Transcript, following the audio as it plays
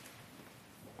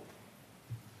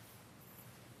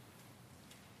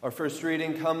Our first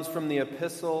reading comes from the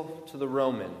Epistle to the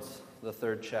Romans, the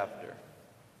 3rd chapter.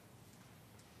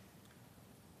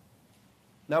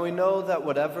 Now we know that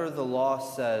whatever the law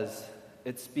says,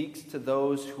 it speaks to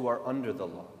those who are under the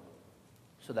law,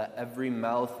 so that every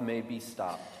mouth may be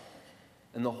stopped,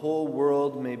 and the whole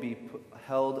world may be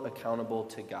held accountable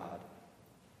to God.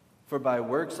 For by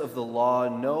works of the law,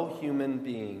 no human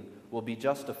being will be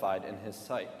justified in his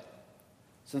sight,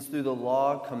 since through the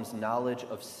law comes knowledge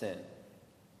of sin.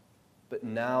 But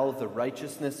now the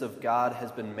righteousness of God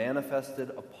has been manifested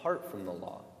apart from the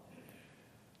law.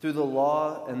 Through the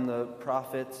law and the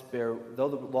prophets though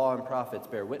the law and prophets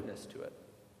bear witness to it.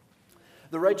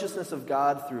 The righteousness of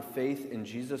God through faith in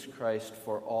Jesus Christ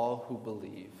for all who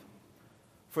believe.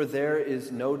 For there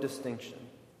is no distinction.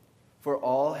 For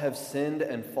all have sinned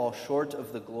and fall short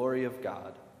of the glory of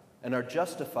God, and are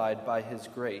justified by his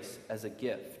grace as a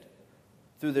gift,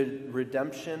 through the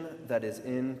redemption that is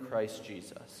in Christ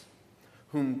Jesus,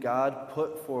 whom God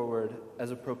put forward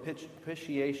as a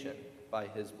propitiation by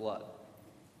his blood,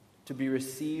 to be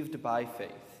received by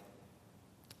faith.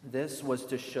 This was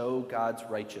to show God's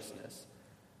righteousness,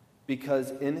 because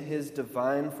in his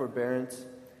divine forbearance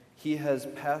he has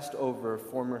passed over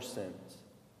former sins.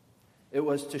 It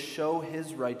was to show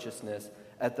his righteousness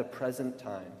at the present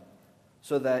time,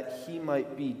 so that he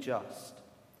might be just,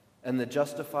 and the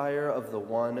justifier of the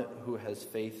one who has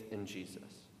faith in Jesus.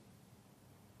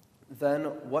 Then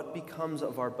what becomes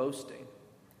of our boasting?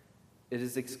 It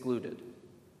is excluded.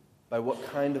 By what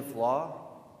kind of law?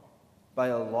 By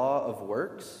a law of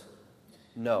works?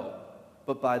 No,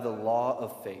 but by the law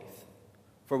of faith.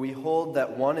 For we hold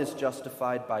that one is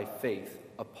justified by faith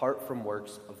apart from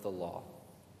works of the law.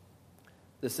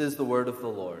 This is the word of the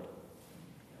Lord.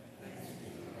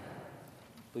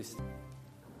 Please.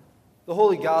 The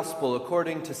Holy Gospel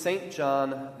according to St.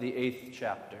 John, the 8th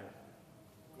chapter.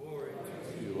 Glory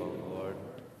to you, O Lord.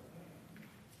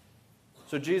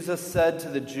 So Jesus said to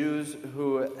the Jews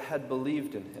who had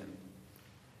believed in him,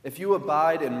 "If you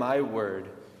abide in my word,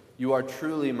 you are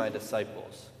truly my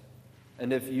disciples.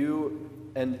 And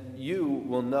you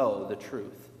will know the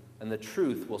truth, and the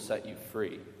truth will set you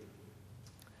free."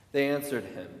 They answered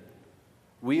him,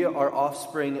 "We are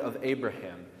offspring of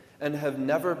Abraham and have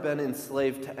never been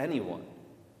enslaved to anyone.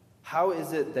 How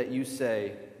is it that you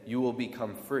say you will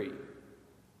become free?"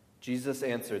 Jesus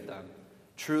answered them,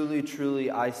 "Truly,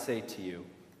 truly, I say to you,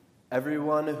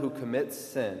 everyone who commits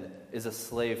sin is a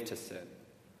slave to sin.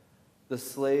 The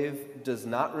slave does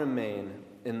not remain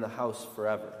in the house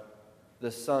forever.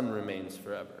 The Son remains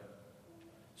forever.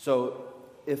 So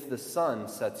if the Son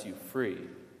sets you free,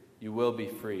 you will be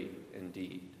free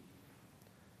indeed."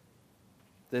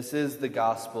 This is the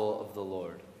gospel of the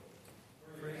Lord.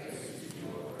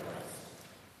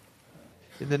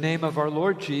 In the name of our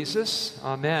Lord Jesus,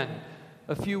 amen.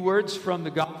 A few words from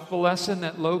the gospel lesson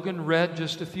that Logan read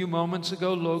just a few moments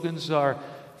ago. Logan's our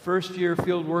first-year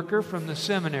field worker from the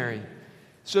seminary.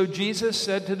 So Jesus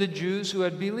said to the Jews who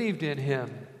had believed in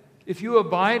him, "If you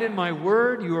abide in my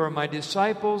word, you are my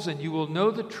disciples, and you will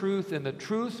know the truth, and the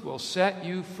truth will set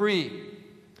you free."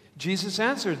 Jesus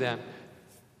answered them,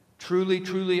 "Truly,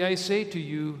 truly, I say to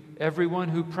you, everyone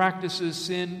who practices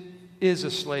sin is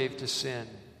a slave to sin.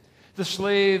 The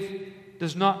slave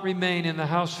does not remain in the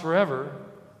house forever,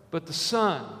 but the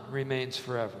Son remains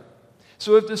forever.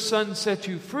 So if the Son sets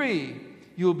you free,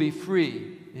 you'll be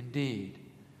free indeed."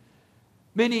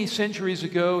 Many centuries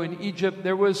ago in Egypt,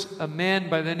 there was a man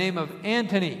by the name of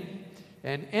Antony.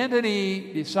 And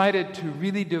Antony decided to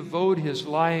really devote his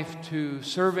life to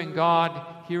serving God,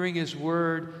 hearing his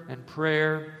word, and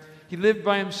prayer. He lived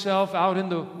by himself out in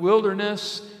the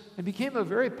wilderness and became a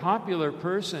very popular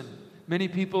person. Many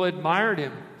people admired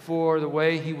him for the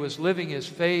way he was living his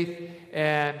faith,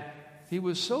 and he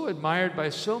was so admired by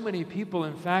so many people,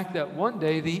 in fact, that one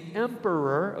day the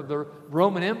emperor of the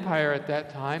Roman Empire at that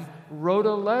time wrote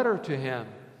a letter to him.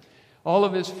 All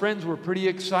of his friends were pretty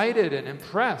excited and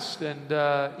impressed and,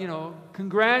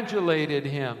 congratulated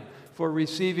him for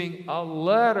receiving a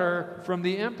letter from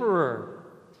the emperor.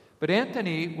 But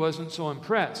Antony wasn't so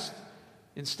impressed.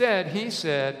 Instead, he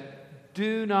said,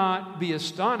 "Do not be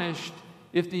astonished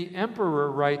if the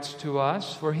emperor writes to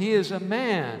us, for he is a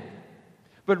man.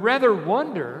 But rather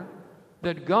wonder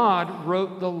that God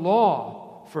wrote the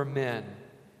law for men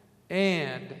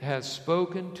and has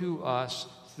spoken to us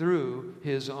through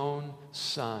his own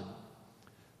Son."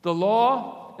 The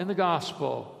law and the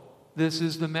gospel. This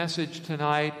is the message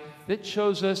tonight that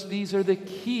shows us these are the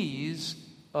keys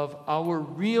of our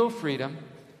real freedom,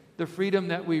 the freedom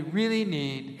that we really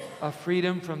need, a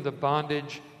freedom from the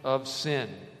bondage of sin.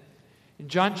 In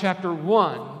John chapter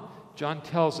 1, John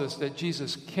tells us that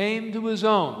Jesus came to his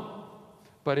own,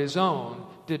 but his own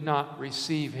did not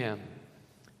receive him.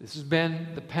 This has been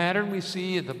the pattern we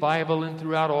see in the Bible and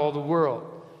throughout all the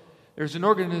world. There's an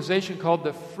organization called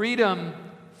the Freedom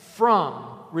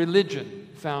from Religion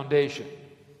Foundation.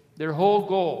 Their whole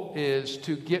goal is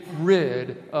to get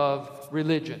rid of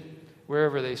religion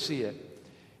wherever they see it.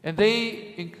 And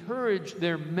they encourage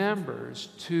their members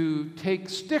to take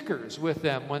stickers with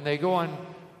them when they go on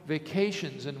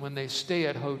vacations and when they stay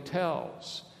at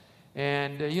hotels.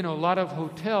 And, a lot of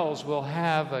hotels will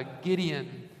have a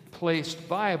Gideon-placed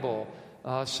Bible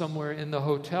somewhere in the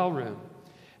hotel room.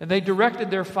 And they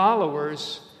directed their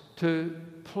followers to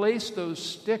place those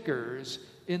stickers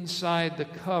inside the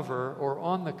cover or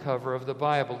on the cover of the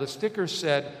Bible. The sticker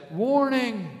said,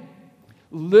 "Warning,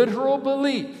 literal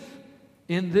belief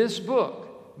in this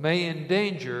book may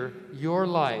endanger your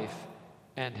life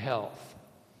and health."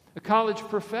 A college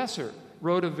professor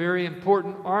wrote a very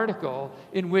important article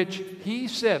in which he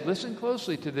said, listen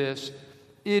closely to this,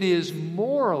 "It is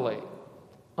morally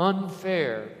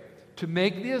unfair to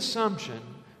make the assumption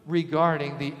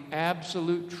regarding the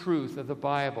absolute truth of the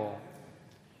Bible."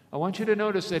 I want you to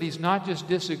notice that he's not just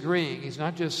disagreeing. He's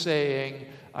not just saying,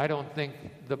 "I don't think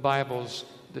the Bible's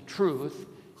the truth."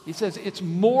 He says it's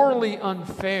morally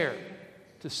unfair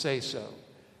to say so,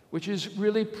 which is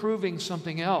really proving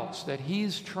something else, that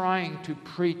he's trying to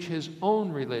preach his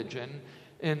own religion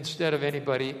instead of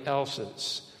anybody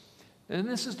else's. And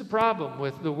this is the problem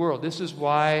with the world. This is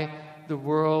why the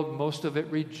world, most of it,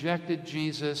 rejected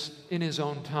Jesus in his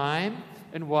own time,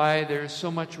 and why there's so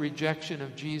much rejection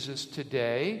of Jesus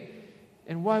today,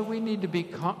 and why we need to be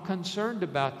concerned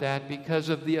about that because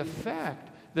of the effect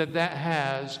that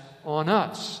has on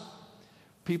us.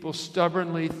 People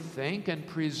stubbornly think and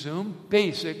presume,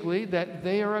 basically, that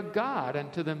they are a god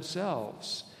unto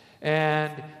themselves.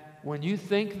 And when you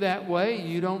think that way,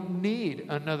 you don't need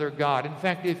another god. In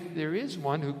fact, if there is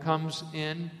one who comes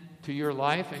in to your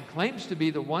life and claims to be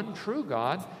the one true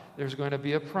God, there's going to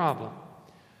be a problem.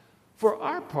 For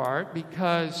our part,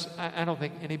 because I don't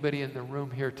think anybody in the room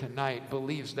here tonight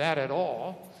believes that at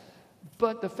all,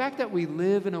 but the fact that we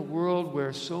live in a world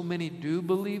where so many do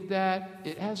believe that,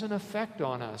 it has an effect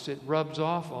on us. It rubs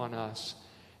off on us.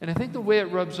 And I think the way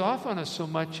it rubs off on us so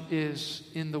much is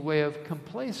in the way of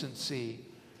complacency.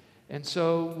 And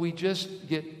so we just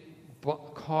get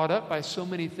caught up by so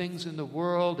many things in the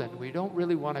world, and we don't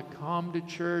really want to come to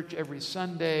church every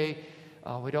Sunday.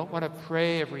 We don't want to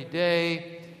pray every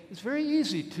day. It's very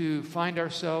easy to find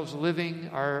ourselves living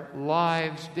our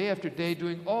lives day after day,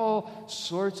 doing all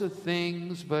sorts of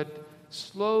things, but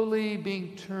slowly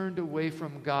being turned away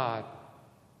from God.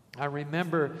 I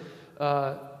remember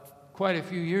quite a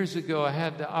few years ago, I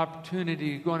had the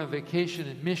opportunity to go on a vacation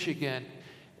in Michigan,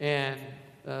 and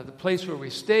the place where we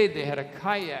stayed, they had a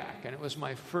kayak, and it was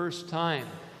my first time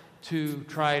to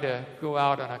try to go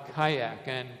out on a kayak.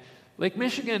 And Lake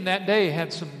Michigan that day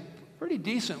had some pretty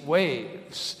decent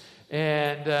waves.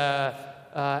 And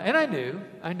I knew,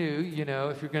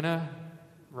 if you're going to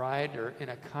ride or in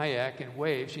a kayak in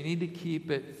waves, you need to keep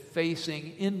it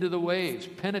facing into the waves,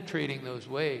 penetrating those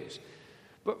waves.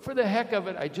 But for the heck of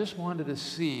it, I just wanted to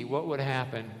see what would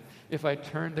happen if I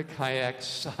turned the kayak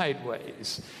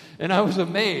sideways. And I was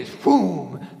amazed,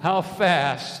 boom, how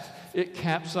fast it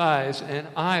capsized, and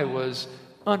I was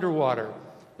underwater.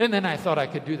 And then I thought I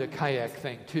could do the kayak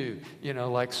thing too,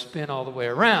 like spin all the way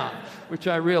around, which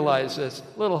I realize is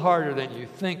a little harder than you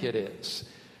think it is.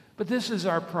 But this is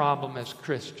our problem as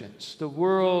Christians. The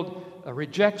world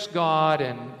rejects God,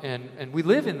 and we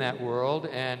live in that world,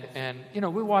 and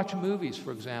we watch movies,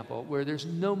 for example, where there's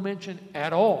no mention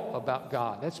at all about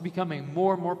God. That's becoming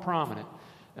more and more prominent.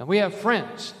 And we have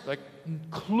friends, like,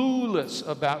 clueless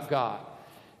about God.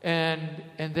 And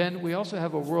then we also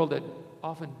have a world that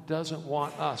often doesn't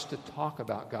want us to talk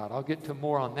about God. I'll get to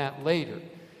more on that later.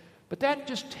 But that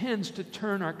just tends to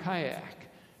turn our kayak,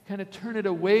 kind of turn it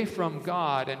away from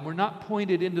God, and we're not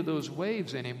pointed into those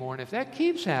waves anymore. And if that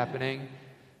keeps happening,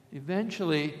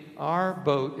 eventually our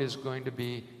boat is going to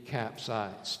be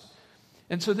capsized.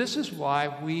 And so this is why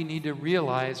we need to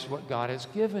realize what God has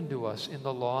given to us in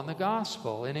the law and the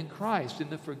gospel, and in Christ, in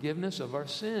the forgiveness of our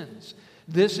sins.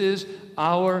 This is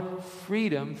our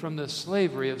freedom from the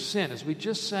slavery of sin. As we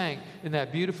just sang in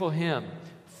that beautiful hymn,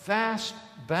 "Fast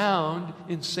bound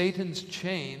in Satan's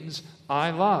chains I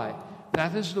lie."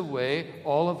 That is the way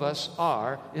all of us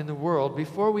are in the world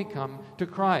before we come to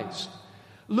Christ.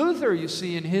 Luther, you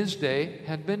see, in his day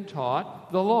had been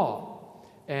taught the law.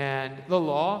 And the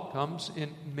law comes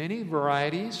in many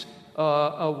varieties.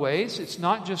 ways. It's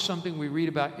not just something we read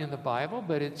about in the Bible,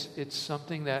 but it's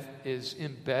something that is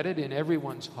embedded in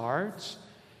everyone's hearts.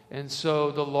 And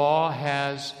so the law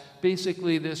has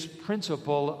basically this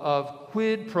principle of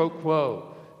quid pro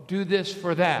quo. Do this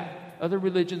for that. Other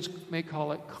religions may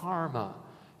call it karma.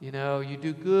 You know, you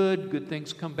do good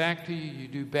things come back to you. You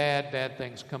do bad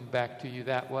things come back to you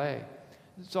that way.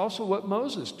 It's also what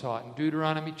Moses taught in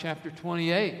Deuteronomy chapter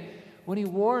 28 when he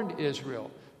warned Israel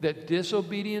that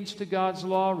disobedience to God's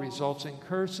law results in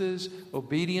curses,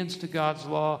 obedience to God's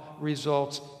law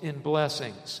results in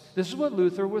blessings. This is what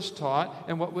Luther was taught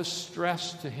and what was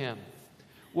stressed to him.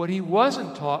 What he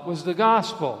wasn't taught was the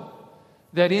gospel,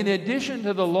 that in addition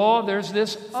to the law, there's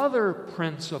this other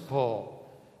principle.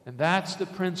 And that's the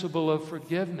principle of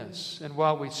forgiveness. And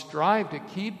while we strive to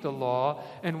keep the law,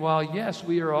 and while, yes,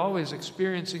 we are always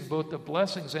experiencing both the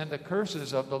blessings and the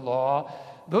curses of the law,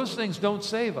 those things don't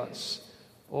save us.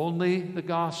 Only the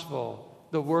gospel,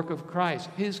 the work of Christ,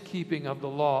 His keeping of the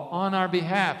law on our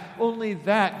behalf, only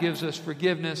that gives us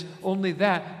forgiveness. Only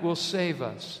that will save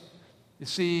us. You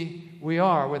see, we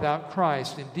are, without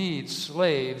Christ, indeed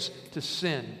slaves to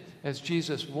sin, as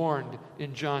Jesus warned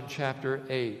in John chapter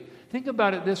 8. Think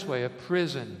about it this way, a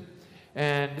prison.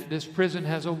 And this prison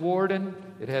has a warden,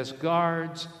 it has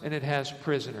guards, and it has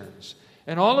prisoners.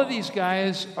 And all of these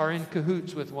guys are in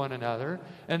cahoots with one another,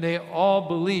 and they all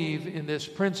believe in this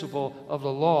principle of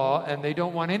the law, and they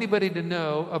don't want anybody to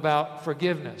know about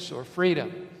forgiveness or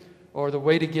freedom or the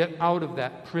way to get out of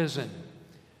that prison.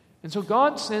 And so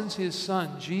God sends His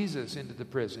Son, Jesus, into the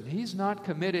prison. He's not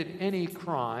committed any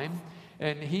crime.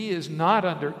 And He is not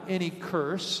under any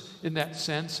curse in that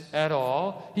sense at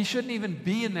all. He shouldn't even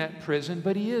be in that prison,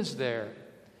 but He is there.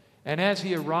 And as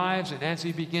He arrives and as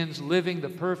He begins living the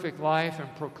perfect life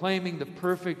and proclaiming the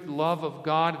perfect love of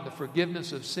God and the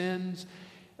forgiveness of sins,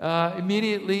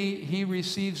 immediately He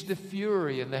receives the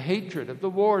fury and the hatred of the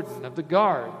warden, of the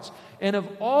guards, and of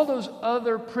all those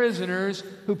other prisoners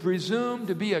who presume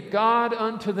to be a god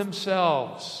unto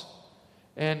themselves.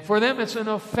 And for them, it's an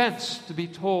offense to be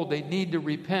told they need to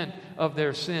repent of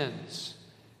their sins.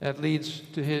 That leads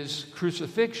to His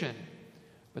crucifixion.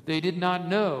 But they did not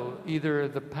know either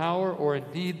the power or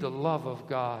indeed the love of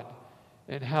God,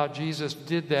 and how Jesus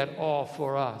did that all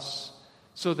for us,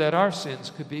 so that our sins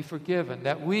could be forgiven,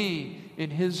 that we,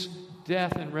 in His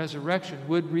death and resurrection,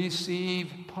 would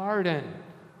receive pardon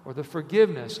or the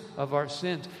forgiveness of our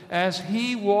sins. As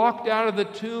He walked out of the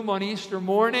tomb on Easter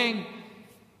morning,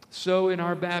 so in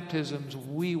our baptisms,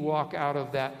 we walk out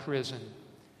of that prison.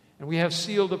 And we have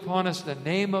sealed upon us the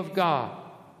name of God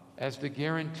as the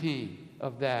guarantee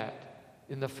of that,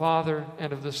 in the Father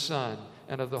and of the Son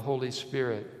and of the Holy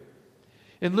Spirit.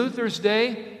 In Luther's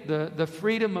day, the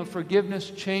freedom of forgiveness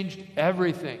changed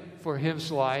everything for his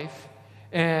life.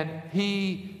 And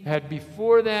he had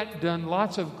before that done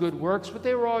lots of good works, but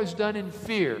they were always done in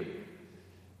fear.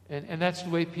 And that's the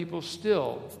way people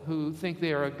still, who think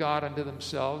they are a god unto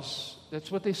themselves, that's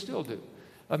what they still do.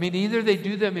 I mean, either they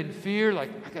do them in fear, like,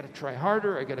 I got to try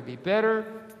harder, I got to be better,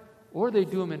 or they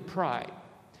do them in pride.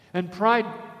 And pride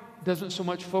doesn't so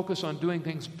much focus on doing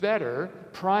things better.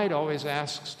 Pride always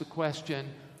asks the question,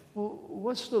 well,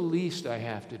 what's the least I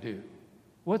have to do?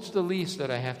 What's the least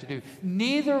that I have to do?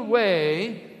 Neither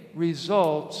way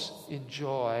results in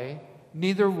joy.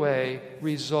 Neither way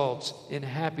results in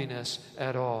happiness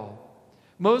at all.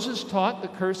 Moses taught the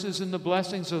curses and the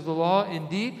blessings of the law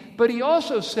indeed, but he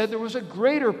also said there was a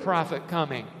greater prophet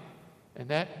coming. And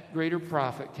that greater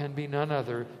prophet can be none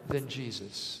other than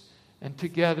Jesus. And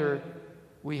together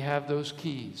we have those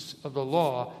keys of the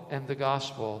law and the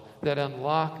gospel that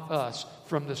unlock us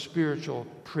from the spiritual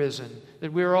prison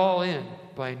that we're all in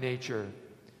by nature.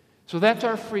 So that's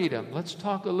our freedom. Let's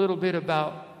talk a little bit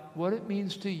about what it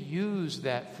means to use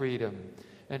that freedom.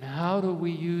 And how do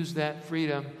we use that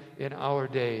freedom in our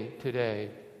day today?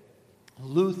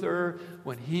 Luther,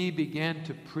 when he began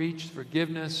to preach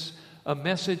forgiveness, a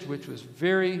message which was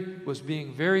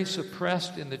being very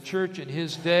suppressed in the church in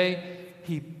his day,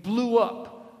 he blew up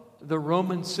the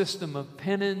Roman system of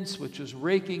penance, which was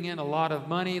raking in a lot of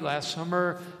money. Last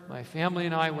summer, my family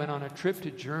and I went on a trip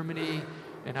to Germany,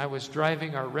 and I was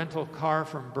driving our rental car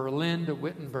from Berlin to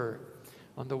Wittenberg.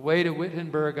 On the way to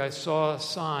Wittenberg, I saw a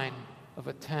sign of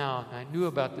a town. I knew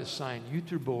about this sign,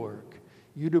 Jüterbog.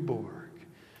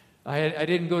 I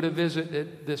didn't go to visit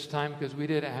it this time because we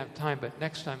didn't have time, but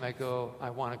next time I go, I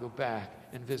want to go back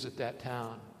and visit that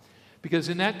town. Because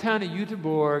in that town of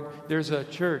Jüterbog, there's a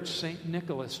church, St.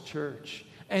 Nicholas Church.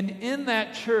 And in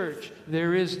that church,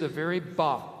 there is the very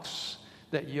box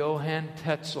that Johann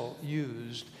Tetzel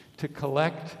used to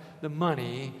collect the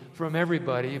money from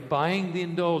everybody, buying the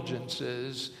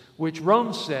indulgences which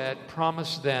Rome said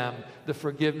promised them the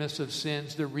forgiveness of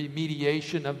sins, the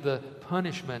remediation of the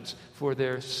punishments for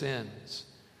their sins.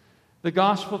 The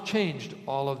gospel changed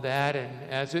all of that, and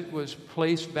as it was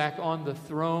placed back on the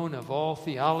throne of all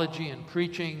theology and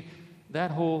preaching, that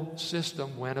whole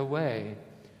system went away.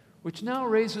 Which now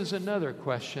raises another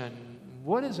question.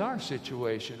 What is our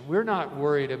situation? We're not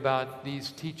worried about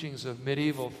these teachings of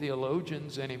medieval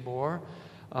theologians anymore.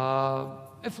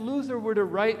 If Luther were to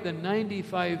write the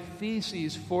 95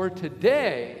 Theses for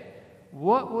today,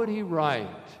 what would he write?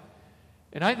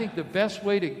 And I think the best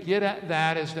way to get at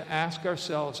that is to ask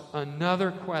ourselves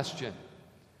another question.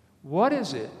 What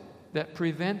is it that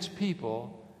prevents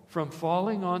people from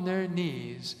falling on their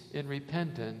knees in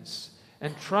repentance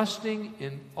and trusting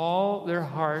in all their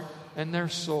heart and their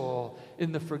soul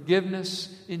in the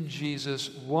forgiveness in Jesus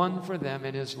won for them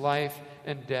in his life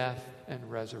and death and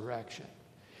resurrection?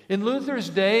 In Luther's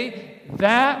day,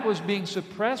 that was being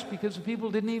suppressed because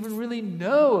people didn't even really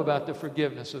know about the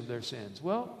forgiveness of their sins.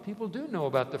 Well, people do know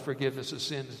about the forgiveness of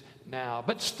sins now,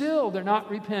 but still they're not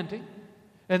repenting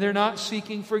and they're not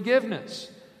seeking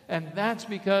forgiveness. And that's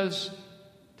because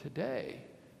today,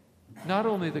 not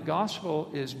only the gospel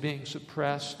is being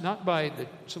suppressed, not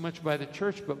so much by the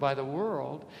church, but by the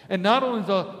world. And not only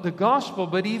the gospel,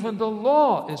 but even the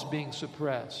law is being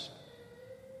suppressed.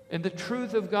 And the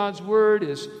truth of God's word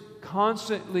is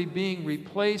constantly being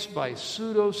replaced by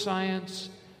pseudoscience,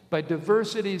 by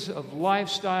diversities of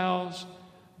lifestyles,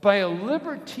 by a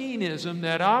libertinism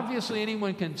that obviously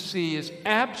anyone can see is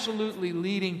absolutely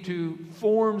leading to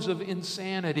forms of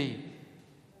insanity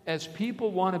as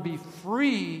people want to be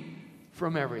free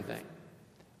from everything,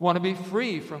 want to be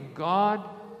free from God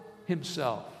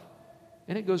himself.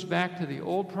 And it goes back to the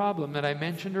old problem that I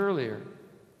mentioned earlier.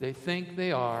 They think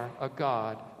they are a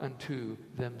God unto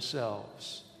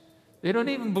themselves. They don't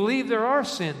even believe there are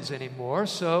sins anymore,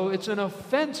 so it's an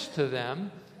offense to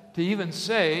them to even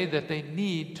say that they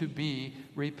need to be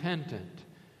repentant.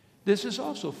 This is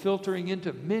also filtering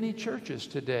into many churches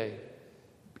today.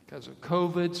 Because of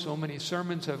COVID, so many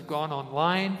sermons have gone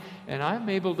online, and I'm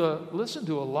able to listen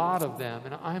to a lot of them,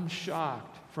 and I'm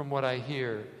shocked from what I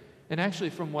hear, and actually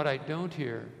from what I don't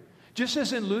hear. Just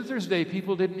as in Luther's day,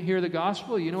 people didn't hear the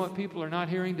gospel, you know what people are not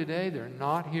hearing today? They're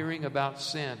not hearing about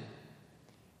sin.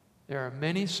 There are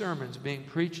many sermons being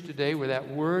preached today where that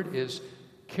word is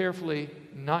carefully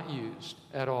not used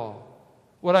at all.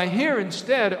 What I hear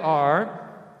instead are,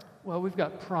 well, we've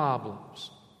got problems.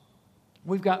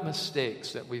 We've got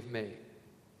mistakes that we've made.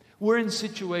 We're in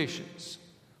situations.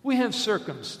 We have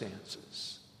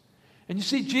circumstances. And you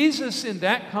see, Jesus in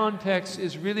that context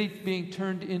is really being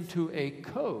turned into a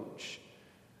coach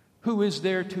who is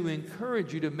there to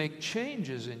encourage you to make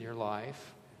changes in your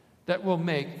life that will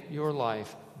make your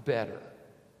life better.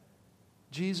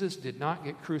 Jesus did not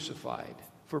get crucified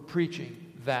for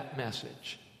preaching that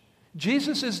message.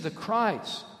 Jesus is the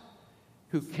Christ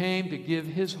who came to give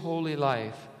his holy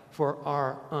life for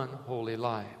our unholy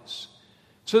lives.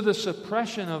 So the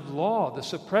suppression of law, the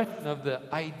suppression of the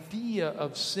idea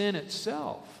of sin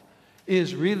itself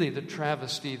is really the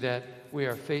travesty that we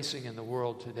are facing in the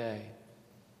world today.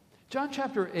 John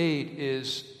chapter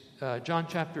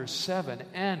 7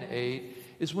 and 8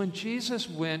 is when Jesus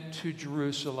went to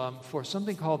Jerusalem for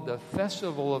something called the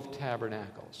Festival of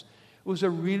Tabernacles. It was a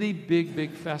really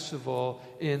big festival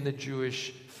in the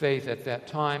Jewish faith at that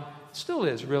time. It still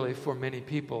is really for many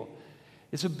people.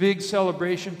 It's a big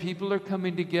celebration. People are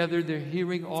coming together. They're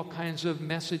hearing all kinds of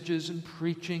messages and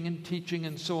preaching and teaching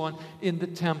and so on in the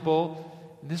temple.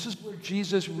 And this is where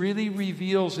Jesus really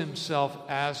reveals himself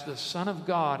as the Son of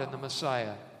God and the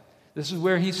Messiah. This is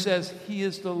where he says he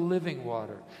is the living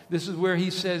water. This is where he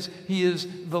says he is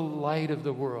the light of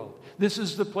the world. This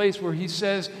is the place where he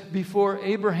says, before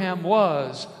Abraham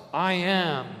was, I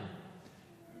am.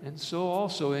 And so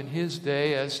also in his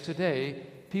day as today,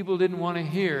 people didn't want to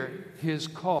hear his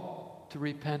call to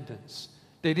repentance.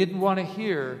 They didn't want to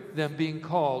hear them being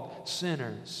called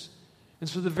sinners. And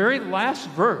so the very last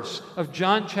verse of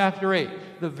John chapter 8,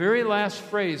 the very last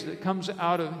phrase that comes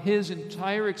out of his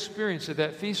entire experience at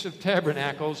that Feast of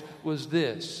Tabernacles was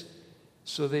this: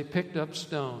 so they picked up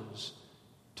stones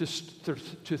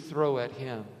to throw at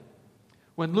him.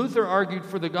 When Luther argued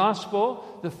for the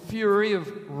gospel, the fury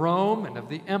of Rome and of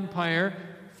the empire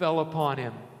fell upon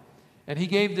him. And he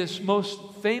gave this most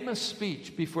famous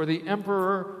speech before the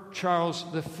Emperor Charles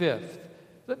V.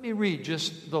 Let me read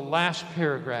just the last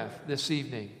paragraph this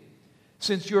evening.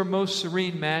 Since your most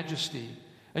serene majesty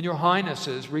and your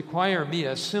highnesses require me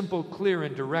a simple, clear,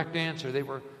 and direct answer, they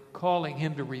were calling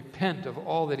him to repent of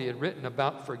all that he had written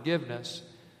about forgiveness.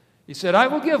 He said, I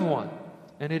will give one,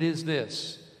 and it is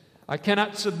this: I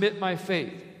cannot submit my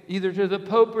faith either to the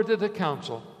Pope or to the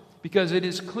Council, because it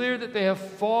is clear that they have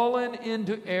fallen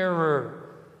into error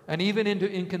and even into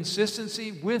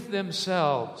inconsistency with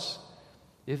themselves.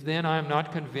 If then I am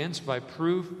not convinced by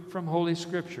proof from Holy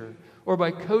Scripture or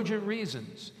by cogent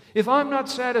reasons, if I'm not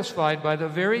satisfied by the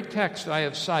very text I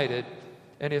have cited,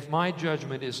 and if my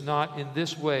judgment is not in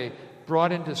this way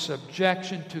brought into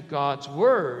subjection to God's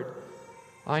Word,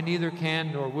 I neither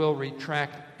can nor will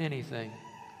retract anything.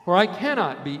 For I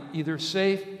cannot be either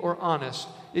safe or honest.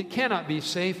 It cannot be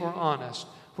safe or honest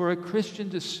for a Christian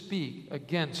to speak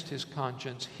against his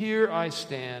conscience. Here I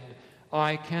stand.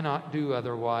 I cannot do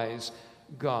otherwise.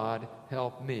 God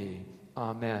help me.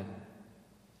 Amen.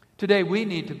 Today we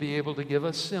need to be able to give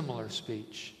a similar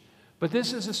speech. But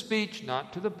this is a speech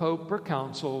not to the Pope or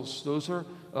councils. Those are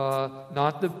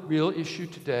not the real issue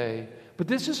today. But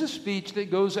this is a speech that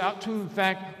goes out to, in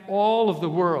fact, all of the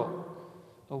world.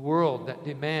 A world that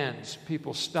demands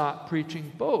people stop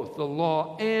preaching both the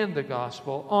law and the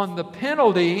gospel on the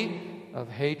penalty of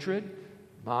hatred,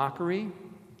 mockery,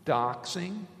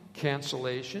 doxing,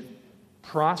 cancellation,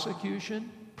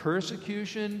 prosecution,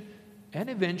 persecution, and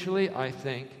eventually, I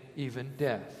think, even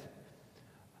death.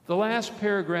 The last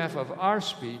paragraph of our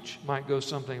speech might go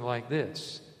something like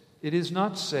this: it is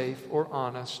not safe or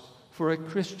honest for a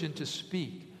Christian to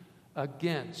speak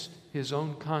against his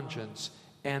own conscience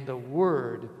and the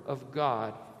Word of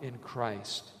God in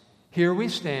Christ. Here we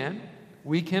stand.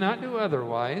 We cannot do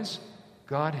otherwise.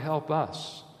 God help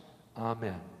us.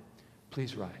 Amen.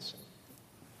 Please rise.